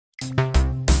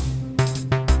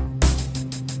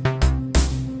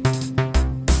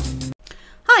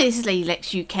Hi, this is Lady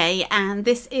Lex UK and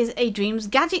this is a Dreams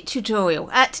gadget tutorial.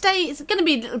 Today it's going to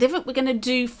be a little different. We're going to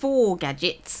do 4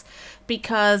 gadgets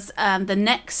because the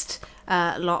next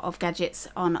lot of gadgets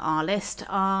on our list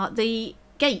are the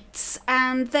gates,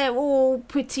 and they're all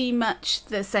pretty much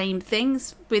the same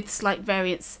things with slight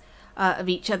variants of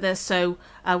each other, so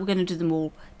we're going to do them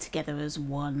all together as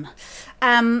one.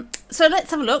 So let's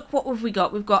have a look. What have we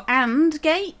got? We've got AND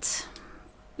gate,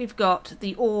 we've got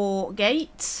the OR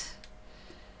gate,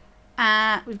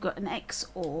 we've got an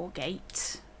XOR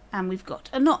gate, and we've got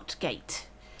a NOT gate.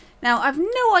 Now I've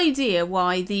no idea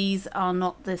why these are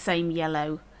not the same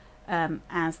yellow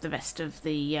as the rest of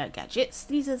the gadgets.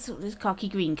 These are sort of this khaki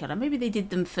green colour. Maybe they did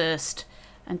them first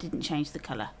and didn't change the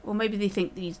colour, or maybe they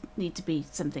think these need to be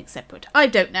something separate. I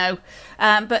don't know,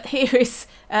 but here is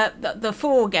the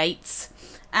 4 gates.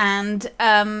 And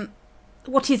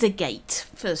what is a gate,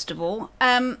 first of all?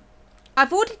 I've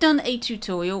already done a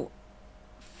tutorial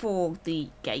for the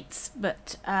gates,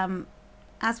 but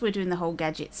as we're doing the whole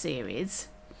gadget series,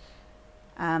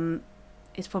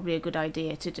 it's probably a good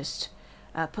idea to just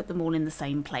put them all in the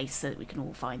same place so that we can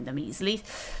all find them easily.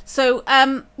 So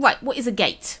right, what is a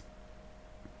gate?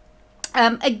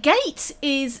 A gate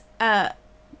is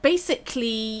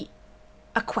basically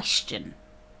a question.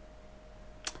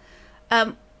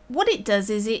 What it does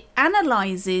is it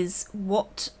analyzes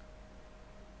what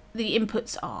the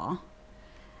inputs are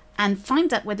and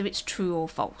finds out whether it's true or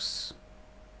false.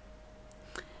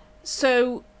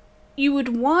 So you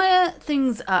would wire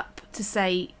things up to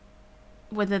say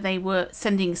whether they were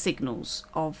sending signals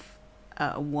of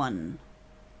 1,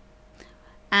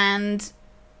 and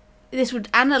this would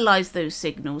analyze those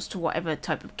signals to whatever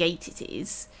type of gate it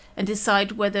is and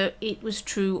decide whether it was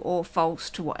true or false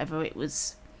to whatever it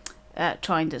was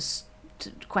trying to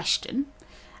question,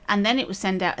 and then it would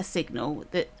send out a signal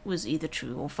that was either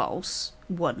true or false,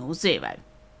 1 or 0.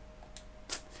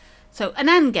 So an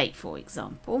AND gate, for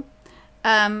example,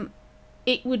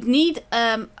 it would need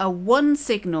a 1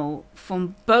 signal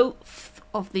from both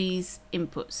of these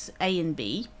inputs, A and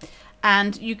B,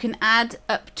 and you can add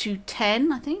up to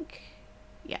 10, I think.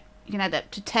 Yeah, you can add up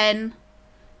to 10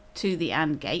 to the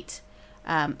AND gate.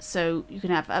 So you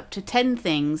can have up to 10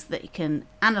 things that you can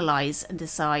analyze and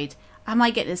decide, am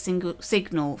I getting a single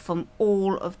signal from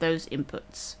all of those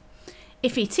inputs?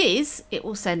 If it is, it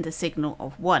will send a signal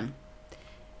of 1.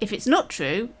 If it's not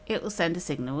true, it will send a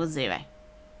signal of 0.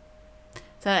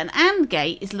 So an AND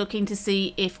gate is looking to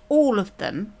see if all of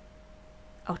them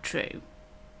are true.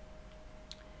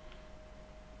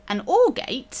 An OR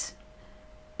gate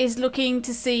is looking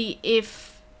to see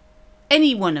if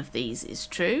any one of these is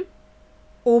true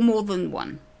or more than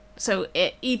one. So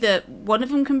either one of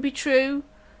them can be true,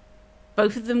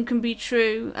 both of them can be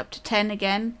true, up to 10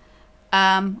 again,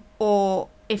 or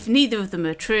if neither of them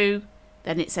are true,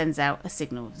 then it sends out a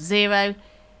signal of 0.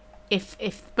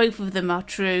 If both of them are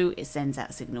true, it sends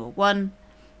out a signal of 1.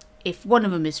 If one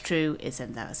of them is true, it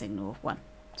sends out a signal of 1.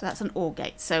 So that's an OR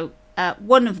gate. So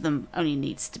one of them only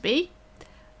needs to be,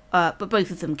 but both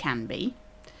of them can be.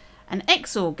 An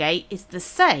XOR gate is the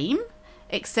same,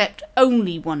 except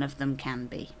only one of them can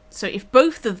be. So if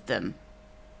both of them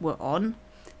were on,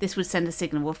 this would send a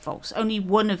signal of false. Only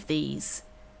one of these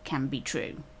can be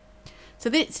true. So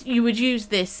this, you would use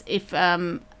this if you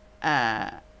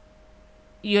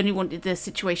only wanted the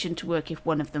situation to work if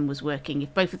one of them was working.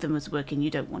 If both of them was working,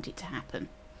 you don't want it to happen.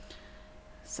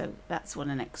 So that's what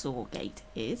an XOR gate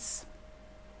is.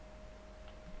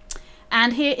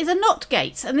 And here is a NOT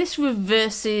gate, and this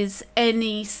reverses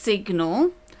any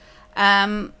signal,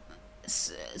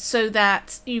 so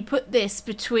that you put this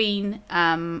between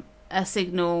a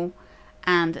signal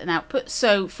and an output.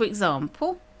 So for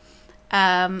example,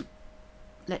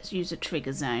 let's use a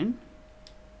trigger zone.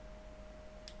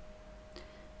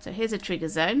 So here's a trigger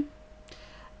zone,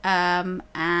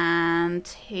 and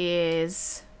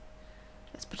here's,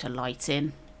 let's put a light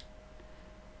in.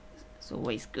 It's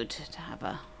always good to have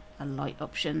a light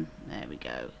option. There we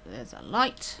go, there's a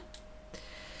light.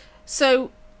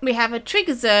 So we have a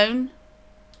trigger zone.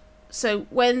 So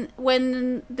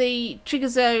when the trigger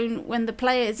zone, when the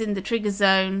player is in the trigger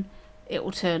zone, it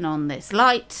will turn on this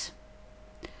light.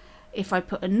 If I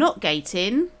put a NOT gate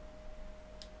in,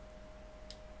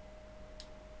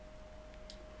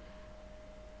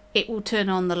 it will turn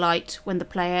on the light when the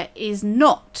player is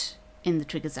not in the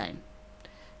trigger zone.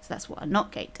 So that's what a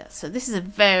NOT gate does. So this is a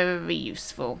very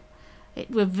useful. It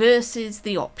reverses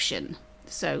the option.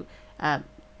 So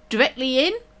directly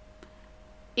in,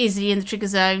 is he in the trigger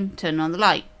zone? Turn on the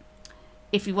light.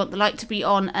 If you want the light to be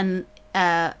on and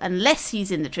unless he's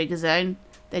in the trigger zone,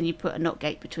 then you put a NOT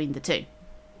gate between the two.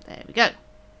 There we go.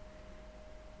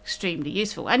 extremely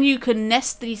useful. And you can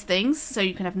nest these things, so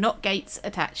you can have NOT gates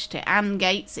attached to AND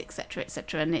gates, etc.,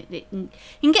 etc. And it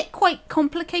can get quite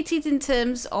complicated in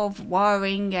terms of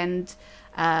wiring and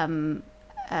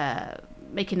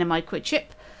making a microchip.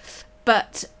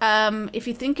 But if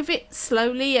you think of it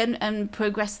slowly and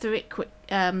progress through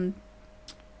it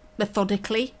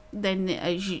methodically, then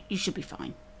you should be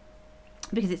fine,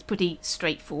 because it's pretty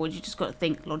straightforward. You just got to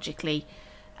think logically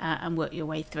and work your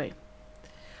way through.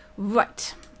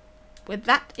 Right, with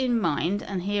that in mind,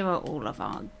 and here are all of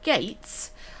our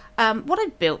gates, what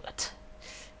I've built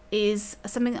is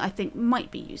something that I think might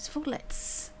be useful.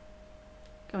 Let's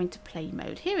go into play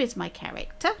mode. Here is my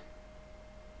character.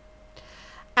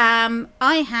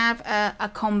 I have a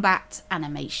combat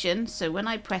animation, so when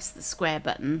I press the square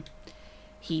button,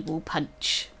 he will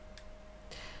punch.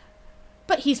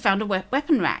 But he's found a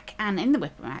weapon rack, and in the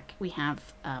weapon rack we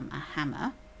have a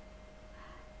hammer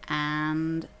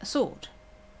and a sword.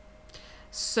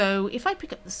 So if I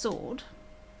pick up the sword,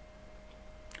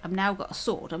 I've now got a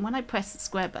sword, and when I press the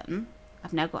square button,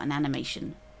 I've now got an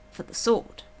animation for the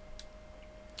sword.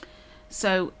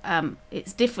 So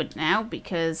it's different now,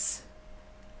 because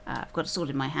I've got a sword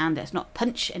in my hand. It's not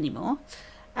punch anymore.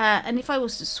 And if I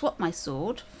was to swap my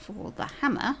sword for the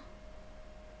hammer,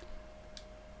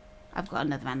 I've got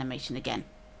another animation again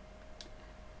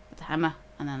with the hammer,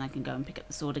 and then I can go and pick up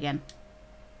the sword again.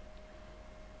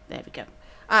 There we go.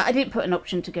 I didn't put an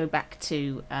option to go back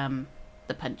to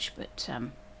the punch, but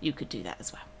you could do that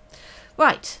as well.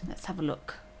 Right, let's have a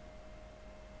look.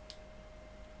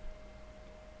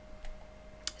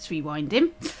 Let's rewind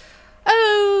him.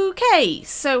 Okay,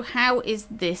 so how is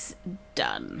this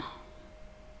done?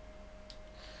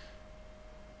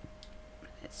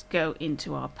 Let's go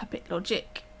into our puppet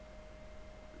logic.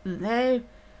 There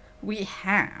we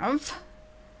have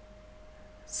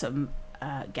some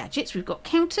gadgets. We've got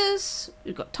counters,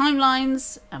 we've got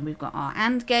timelines, and we've got our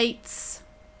AND gates.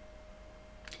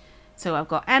 So I've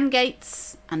got AND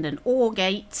gates and an OR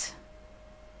gate.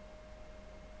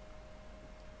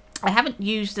 I haven't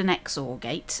used an XOR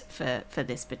gate for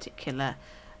this particular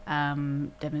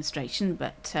demonstration,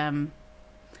 but I'm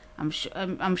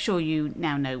sure you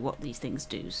now know what these things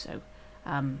do, so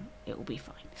it will be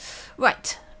fine.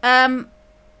 Right.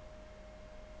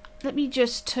 Let me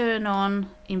just turn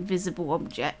on invisible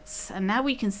objects, and now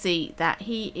we can see that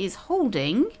he is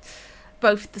holding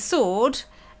both the sword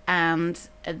and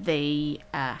the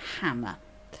hammer.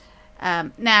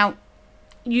 Now,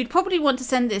 you'd probably want to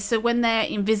send this so when they're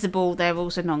invisible, they're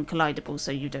also non-collidable,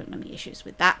 so you don't have any issues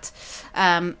with that.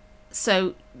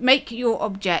 So make your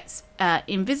objects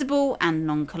invisible and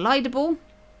non-collidable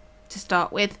to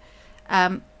start with.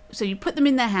 So you put them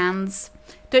in their hands,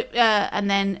 and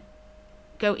then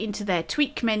go into their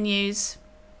tweak menus.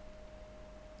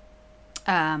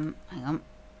 Hang on.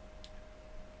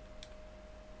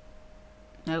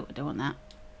 No, I don't want that.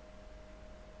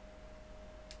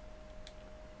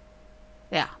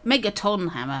 Yeah,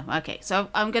 Megaton hammer. Okay, so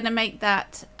I'm going to make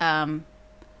that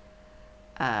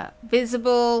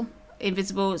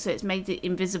invisible, so it's made it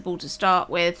invisible to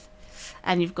start with.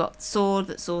 And you've got sword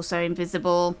that's also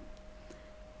invisible.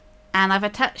 And I've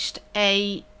attached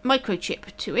a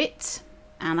microchip to it,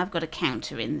 and I've got a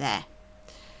counter in there.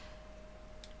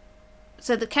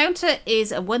 So the counter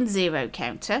is a 1-0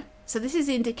 counter. So this is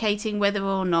indicating whether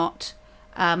or not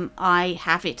I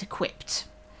have it equipped.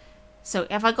 So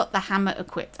if I got the hammer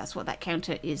equipped, that's what that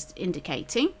counter is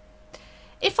indicating.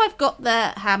 If I've got the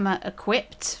hammer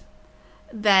equipped,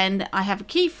 then I have a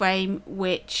keyframe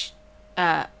which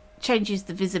changes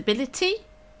the visibility.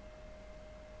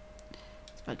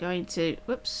 So if I go into,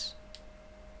 whoops.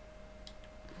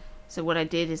 So what I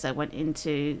did is I went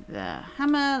into the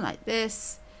hammer like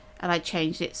this, and I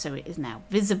changed it so it is now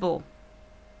visible.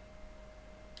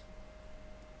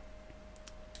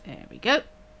 There we go.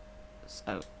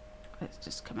 So let's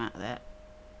just come out of there.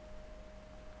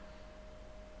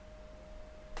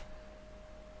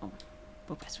 Oh,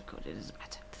 progress recorded, doesn't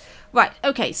matter. Right,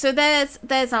 okay, so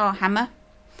there's our hammer.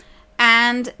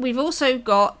 And we've also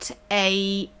got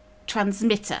a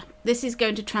transmitter. This is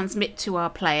going to transmit to our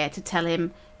player to tell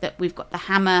him that we've got the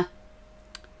hammer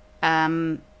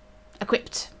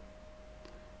equipped,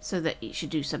 so that it should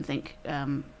do something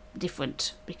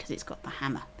different because it's got the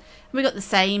hammer. And we got the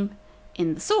same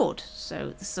in the sword.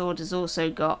 So the sword has also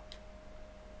got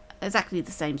exactly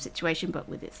the same situation, but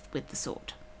with the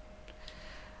sword.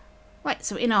 Right,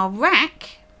 so in our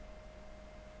rack,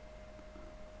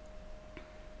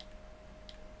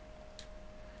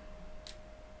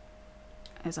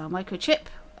 there's our microchip.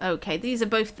 Okay, these are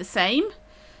both the same.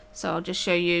 So I'll just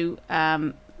show you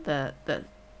the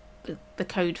the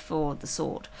code for the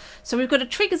sword. So we've got a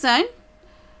trigger zone.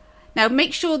 Now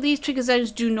make sure these trigger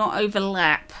zones do not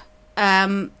overlap.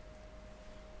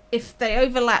 If they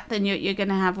overlap, then you're going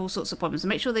to have all sorts of problems. So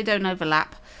make sure they don't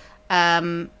overlap.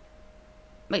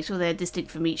 Make sure they're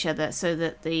distinct from each other so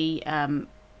that the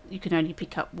you can only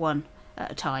pick up one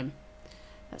at a time.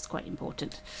 That's quite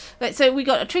important. Right, so we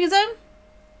got a trigger zone,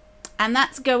 and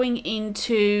that's going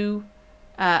into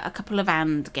a couple of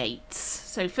AND gates.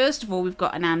 So first of all, we've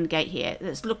got an AND gate here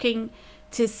that's looking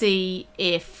to see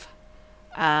if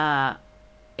the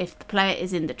player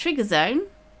is in the trigger zone,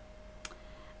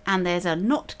 and there's a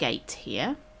NOT gate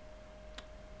here,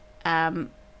 and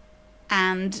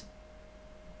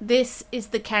this is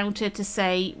the counter to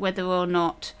say whether or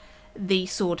not the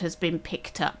sword has been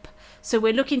picked up. So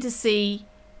we're looking to see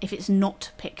if it's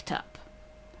not picked up.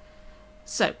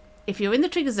 So if you're in the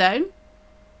trigger zone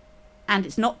and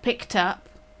it's not picked up,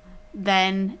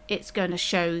 then it's going to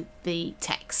show the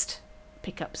text,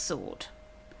 pick up sword.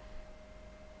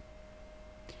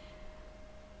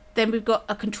 Then we've got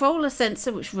a controller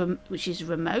sensor which is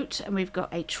remote, and we've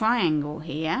got a triangle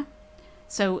here.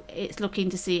 So it's looking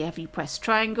to see, have you pressed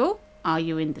triangle? Are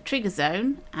you in the trigger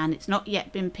zone? And it's not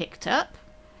yet been picked up.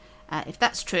 If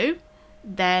that's true,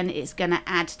 then it's going to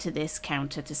add to this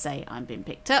counter to say I'm being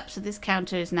picked up. So this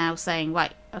counter is now saying,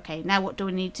 right, okay, now what do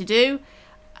we need to do?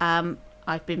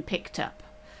 I've been picked up.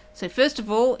 So first of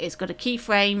all, it's got a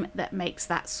keyframe that makes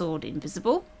that sword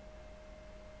invisible.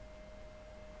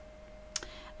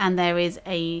 And there is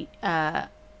a,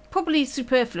 probably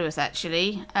superfluous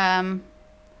actually,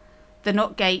 the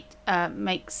NOT gate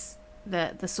makes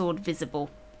the sword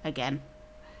visible again.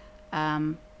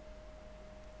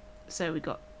 So we've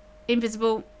got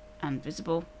invisible and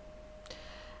visible.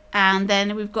 And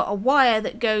then we've got a wire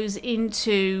that goes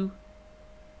into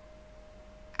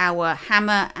our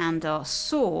hammer and our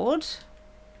sword.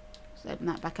 Let's open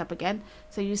that back up again.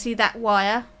 So you see that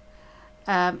wire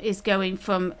is going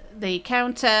from the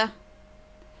counter,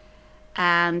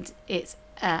 and it's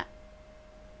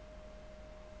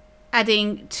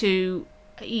adding to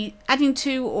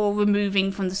or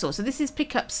removing from the sword. So this is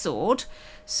pick up sword.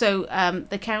 So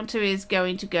the counter is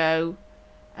going to go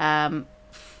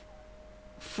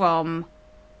from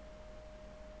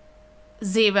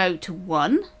 0 to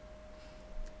 1,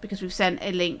 because we've sent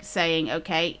a link saying,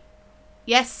 okay,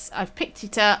 yes, I've picked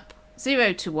it up.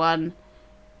 0 to 1,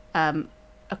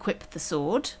 equip the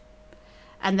sword.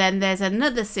 And then there's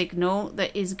another signal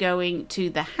that is going to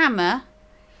the hammer.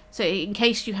 So in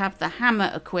case you have the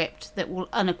hammer equipped, that will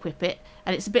unequip it.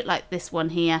 And it's a bit like this one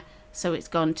here. So it's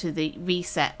gone to the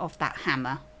reset of that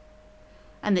hammer.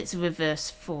 And it's a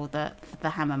reverse for the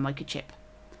hammer microchip.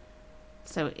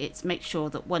 So it's make sure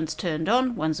that one's turned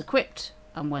on, one's equipped,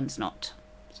 and one's not.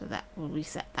 So that will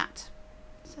reset that.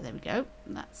 So there we go.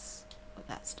 And that's what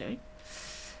that's doing.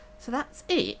 So that's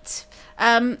it.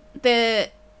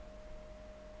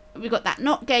 We've got that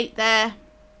NOT gate there.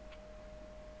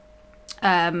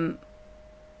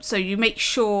 So you make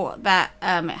sure that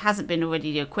it hasn't been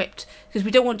already equipped, because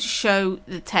we don't want to show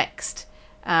the text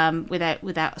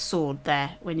without a sword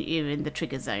there when you're in the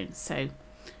trigger zone. So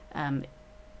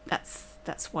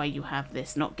that's why you have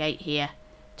this NOT gate here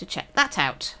to check that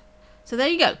out. So there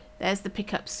you go. There's the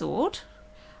pickup sword.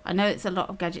 I know it's a lot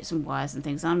of gadgets and wires and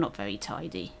things. I'm not very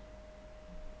tidy,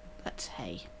 but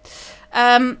hey,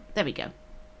 there we go.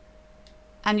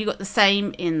 And you got the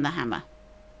same in the hammer.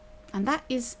 And that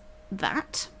is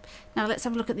that. Now let's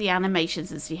have a look at the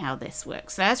animations and see how this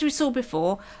works. So as we saw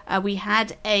before, we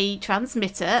had a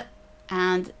transmitter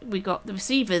and we got the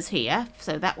receivers here.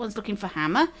 So that one's looking for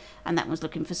hammer and that one's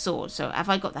looking for sword. So have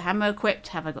I got the hammer equipped?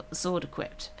 Have I got the sword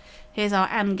equipped? Here's our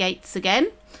AND gates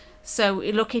again. So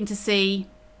we're looking to see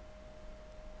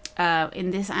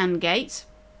in this AND gate,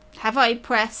 have I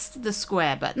pressed the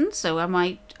square button? So am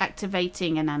I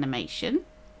activating an animation?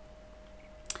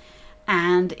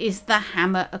 And is the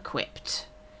hammer equipped?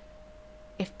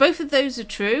 If both of those are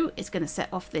true, it's going to set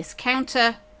off this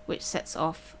counter, which sets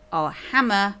off our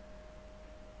hammer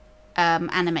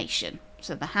animation.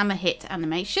 So the hammer hit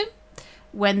animation.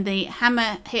 When the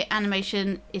hammer hit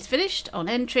animation is finished on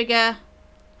end trigger,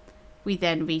 we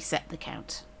then reset the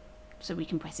count. So we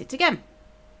can press it again.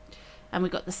 And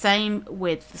we've got the same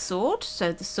with the sword.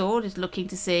 So the sword is looking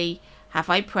to see, have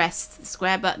I pressed the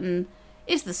square button?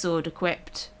 Is the sword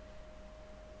equipped?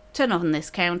 Turn on this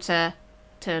counter,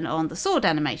 turn on the sword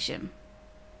animation.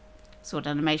 Sword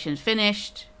animation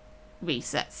finished,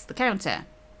 resets the counter.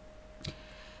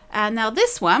 And now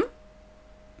this one,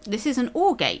 this is an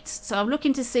OR gate. So I'm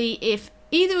looking to see if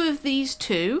either of these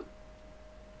two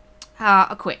are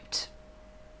equipped.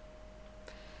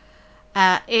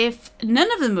 If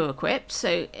none of them are equipped,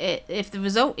 so if the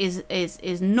result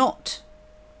is not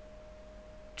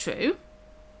true,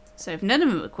 so if none of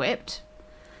them are equipped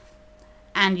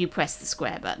and you press the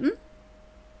square button,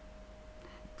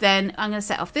 then I'm going to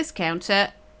set off this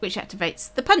counter, which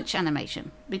activates the punch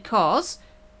animation, because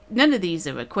none of these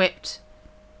are equipped.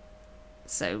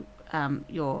 So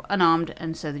you're unarmed,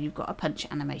 and so that you've got a punch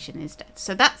animation instead.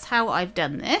 So that's how I've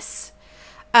done this.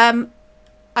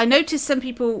 I noticed some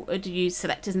people would use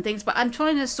selectors and things, but I'm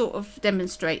trying to sort of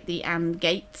demonstrate the AND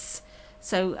gates.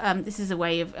 So this is a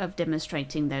way of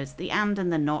demonstrating those. The AND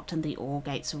and the NOT and the OR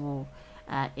gates are all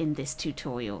in this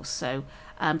tutorial. So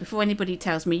before anybody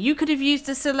tells me, you could have used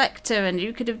a selector and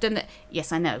you could have done it.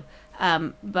 Yes, I know.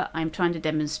 But I'm trying to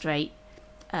demonstrate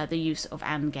the use of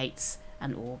AND gates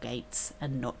and OR gates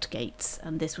and NOT gates.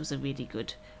 And this was a really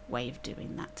good way of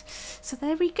doing that. So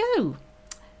there we go.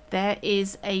 There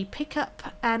is a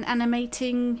pickup and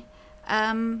animating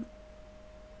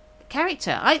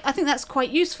character. I think that's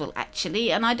quite useful,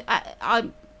 actually. And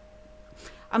I'm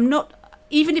not,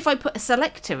 even if I put a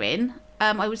selector in,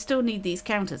 I would still need these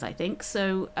counters, I think.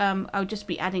 So I would just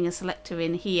be adding a selector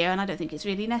in here, and I don't think it's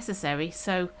really necessary.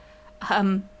 So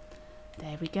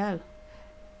there we go.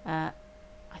 I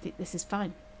think this is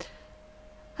fine.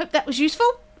 Hope that was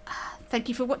useful. Thank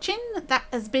you for watching. That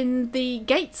has been the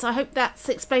gates. I hope that's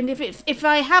explained. If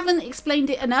I haven't explained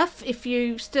it enough, if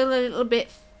you're still a little bit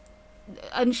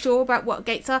unsure about what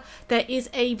gates are, there is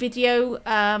a video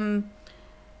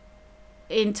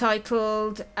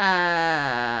entitled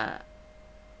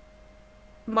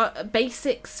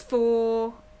Basics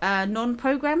for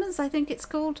Non-Programmers, I think it's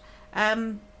called.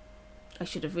 I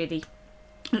should have really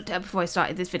looked at it before I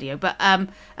started this video, but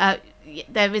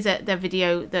there is the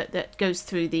video that goes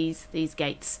through these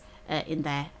gates in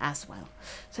there as well.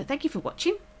 So thank you for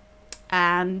watching,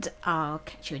 and I'll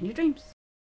catch you in your dreams.